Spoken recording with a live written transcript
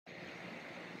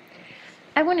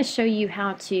I want to show you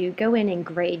how to go in and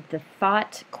grade the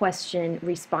thought question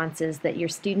responses that your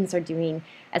students are doing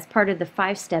as part of the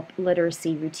 5-step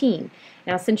literacy routine.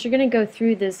 Now, since you're going to go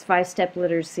through this 5-step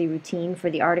literacy routine for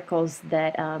the articles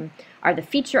that are the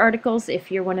feature articles,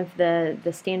 if you're one of the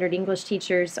standard English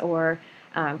teachers or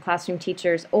classroom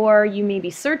teachers, or you may be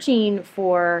searching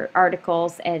for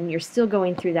articles and you're still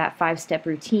going through that 5-step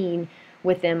routine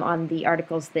with them on the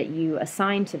articles that you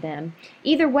assign to them.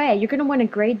 Either way, you're going to want to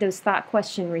grade those thought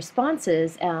question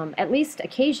responses at least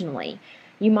occasionally.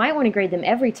 You might want to grade them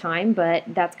every time, but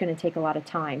that's going to take a lot of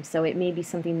time. So it may be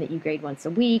something that you grade once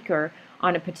a week or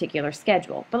on a particular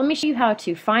schedule. But let me show you how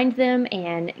to find them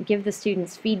and give the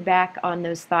students feedback on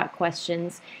those thought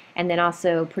questions, and then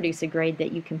also produce a grade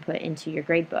that you can put into your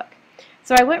grade book.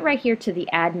 So I went right here to the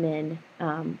admin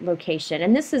location,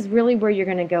 and this is really where you're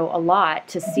going to go a lot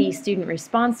to see student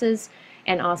responses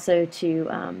and also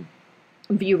to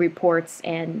view reports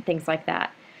and things like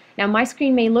that. Now, my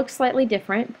screen may look slightly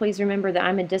different. Please remember that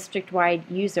I'm a district-wide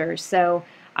user, so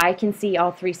I can see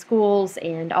all 3 schools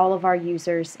and all of our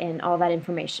users and all that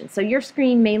information. So your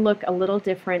screen may look a little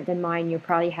different than mine. You'll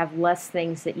probably have less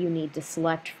things that you need to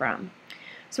select from.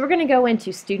 So we're going to go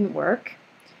into student work.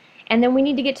 And then we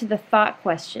need to get to the thought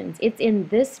questions. It's in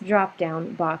this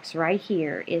drop-down box right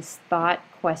here is thought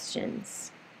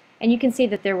questions. And you can see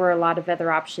that there were a lot of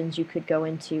other options you could go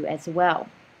into as well.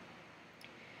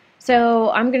 So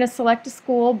I'm going to select a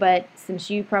school, but since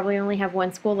you probably only have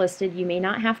one school listed, you may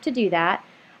not have to do that.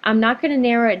 I'm not going to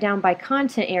narrow it down by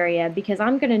content area because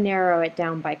I'm going to narrow it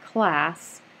down by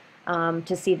class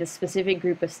to see the specific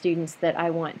group of students that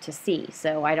I want to see.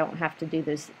 So I don't have to do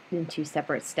this in 2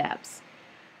 separate steps.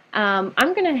 I'm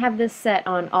going to have this set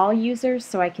on all users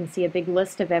so I can see a big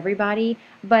list of everybody,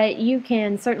 but you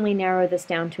can certainly narrow this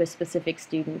down to a specific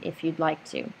student if you'd like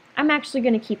to. I'm actually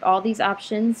going to keep all these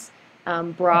options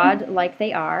broad like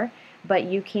they are, but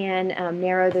you can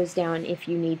narrow those down if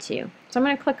you need to. So I'm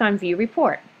going to click on View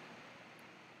Report.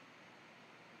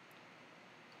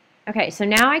 Okay, so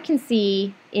now I can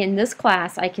see in this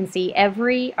class, I can see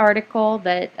every article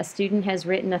that a student has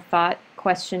written a thought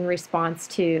question response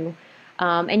to.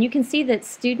 And you can see that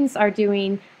students are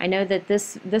doing, I know that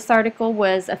this article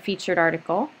was a featured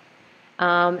article,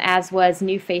 as was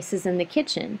New Faces in the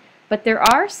Kitchen. But there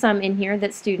are some in here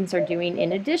that students are doing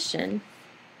in addition.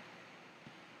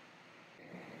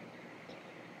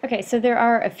 Okay, so there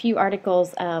are a few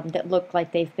articles that look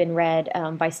like they've been read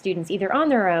by students either on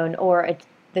their own or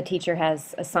the teacher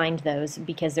has assigned those,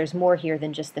 because there's more here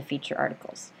than just the feature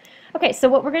articles. Okay, so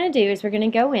what we're going to do is we're going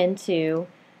to go into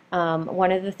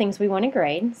one of the things we want to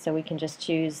grade, so we can just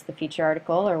choose the feature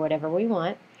article or whatever we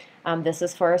want. This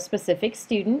is for a specific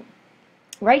student.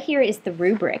 Right here is the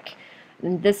rubric.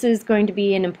 This is going to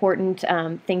be an important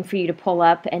thing for you to pull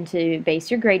up and to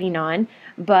base your grading on,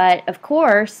 but of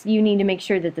course you need to make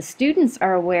sure that the students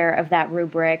are aware of that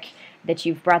rubric, that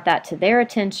you've brought that to their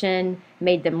attention,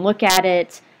 made them look at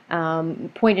it,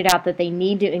 pointed out that they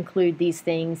need to include these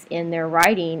things in their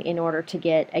writing in order to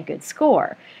get a good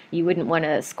score. You wouldn't want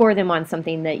to score them on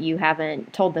something that you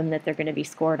haven't told them that they're going to be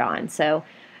scored on. So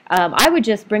I would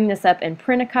just bring this up and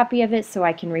print a copy of it so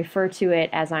I can refer to it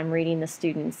as I'm reading the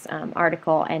student's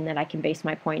article, and then I can base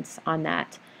my points on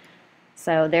that.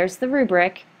 So there's the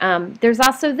rubric. There's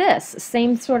also this,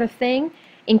 same sort of thing,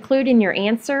 include in your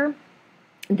answer.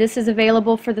 This is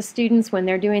available for the students when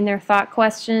they're doing their thought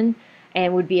question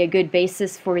and would be a good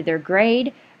basis for their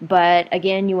grade. But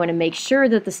again, you want to make sure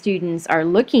that the students are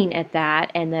looking at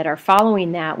that and that are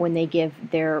following that when they give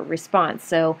their response.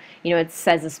 So, you know, it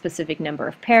says a specific number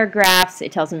of paragraphs.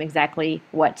 It tells them exactly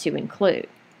what to include.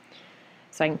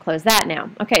 So I can close that now.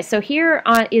 Okay, so here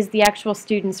is the actual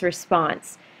student's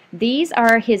response. These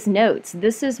are his notes.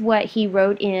 This is what he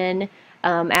wrote in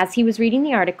as he was reading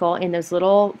the article in those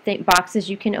little boxes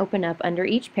you can open up under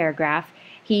each paragraph.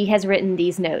 He has written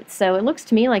these notes. So it looks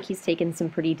to me like he's taken some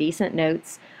pretty decent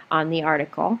notes on the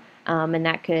article, and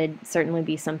that could certainly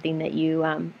be something that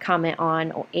you comment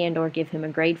on and or give him a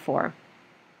grade for.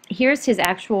 Here's his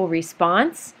actual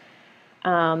response.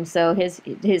 So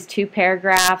his 2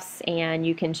 paragraphs, and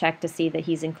you can check to see that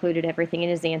he's included everything in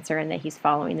his answer and that he's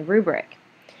following the rubric.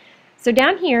 So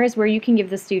down here is where you can give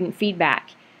the student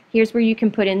feedback. Here's where you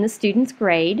can put in the student's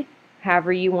grade,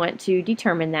 however you want to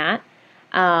determine that.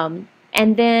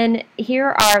 And then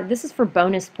this is for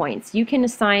bonus points. You can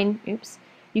assign,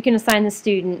 the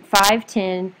student 5,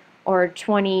 10, or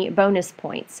 20 bonus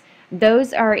points.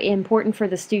 Those are important for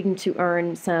the student to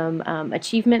earn some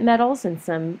achievement medals and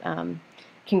some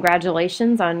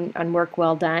congratulations on work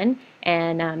well done,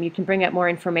 and you can bring up more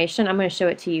information. I'm going to show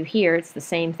it to you here. It's the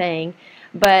same thing.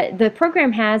 But the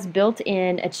program has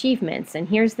built-in achievements, and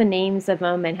here's the names of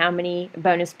them and how many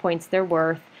bonus points they're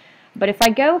worth. But if I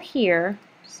go here,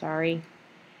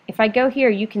 if I go here,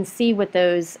 you can see what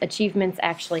those achievements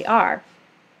actually are.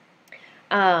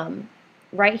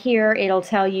 Right here, it'll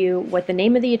tell you what the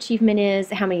name of the achievement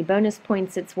is, how many bonus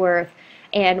points it's worth,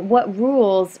 and what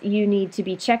rules you need to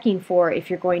be checking for if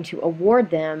you're going to award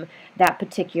them that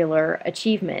particular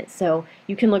achievement. So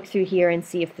you can look through here and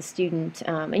see if the student,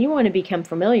 and you want to become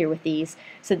familiar with these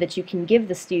so that you can give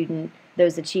the student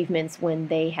those achievements when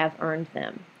they have earned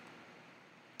them.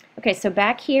 Okay, so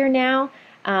back here now,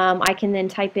 I can then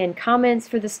type in comments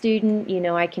for the student.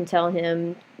 I can tell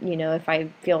him, if I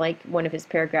feel like one of his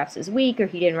paragraphs is weak, or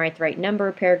he didn't write the right number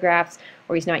of paragraphs,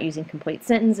 or he's not using complete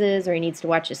sentences, or he needs to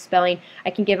watch his spelling.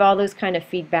 I can give all those kind of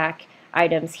feedback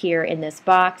items here in this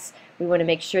box. We want to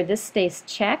make sure this stays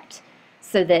checked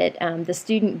so that the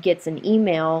student gets an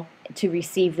email to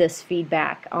receive this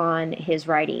feedback on his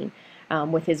writing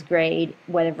with his grade,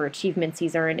 whatever achievements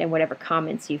he's earned, and whatever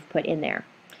comments you've put in there.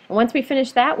 And once we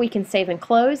finish that, we can save and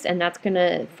close, and that's going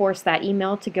to force that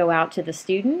email to go out to the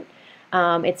student.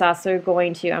 It's also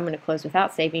going to, I'm going to close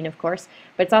without saving, of course,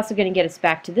 but it's also going to get us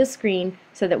back to this screen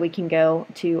so that we can go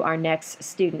to our next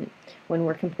student. When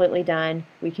we're completely done,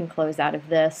 we can close out of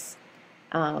this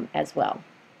as well.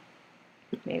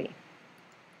 Maybe.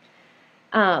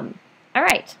 All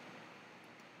right.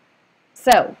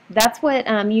 So that's what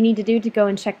you need to do to go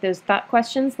and check those thought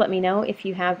questions. Let me know if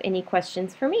you have any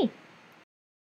questions for me.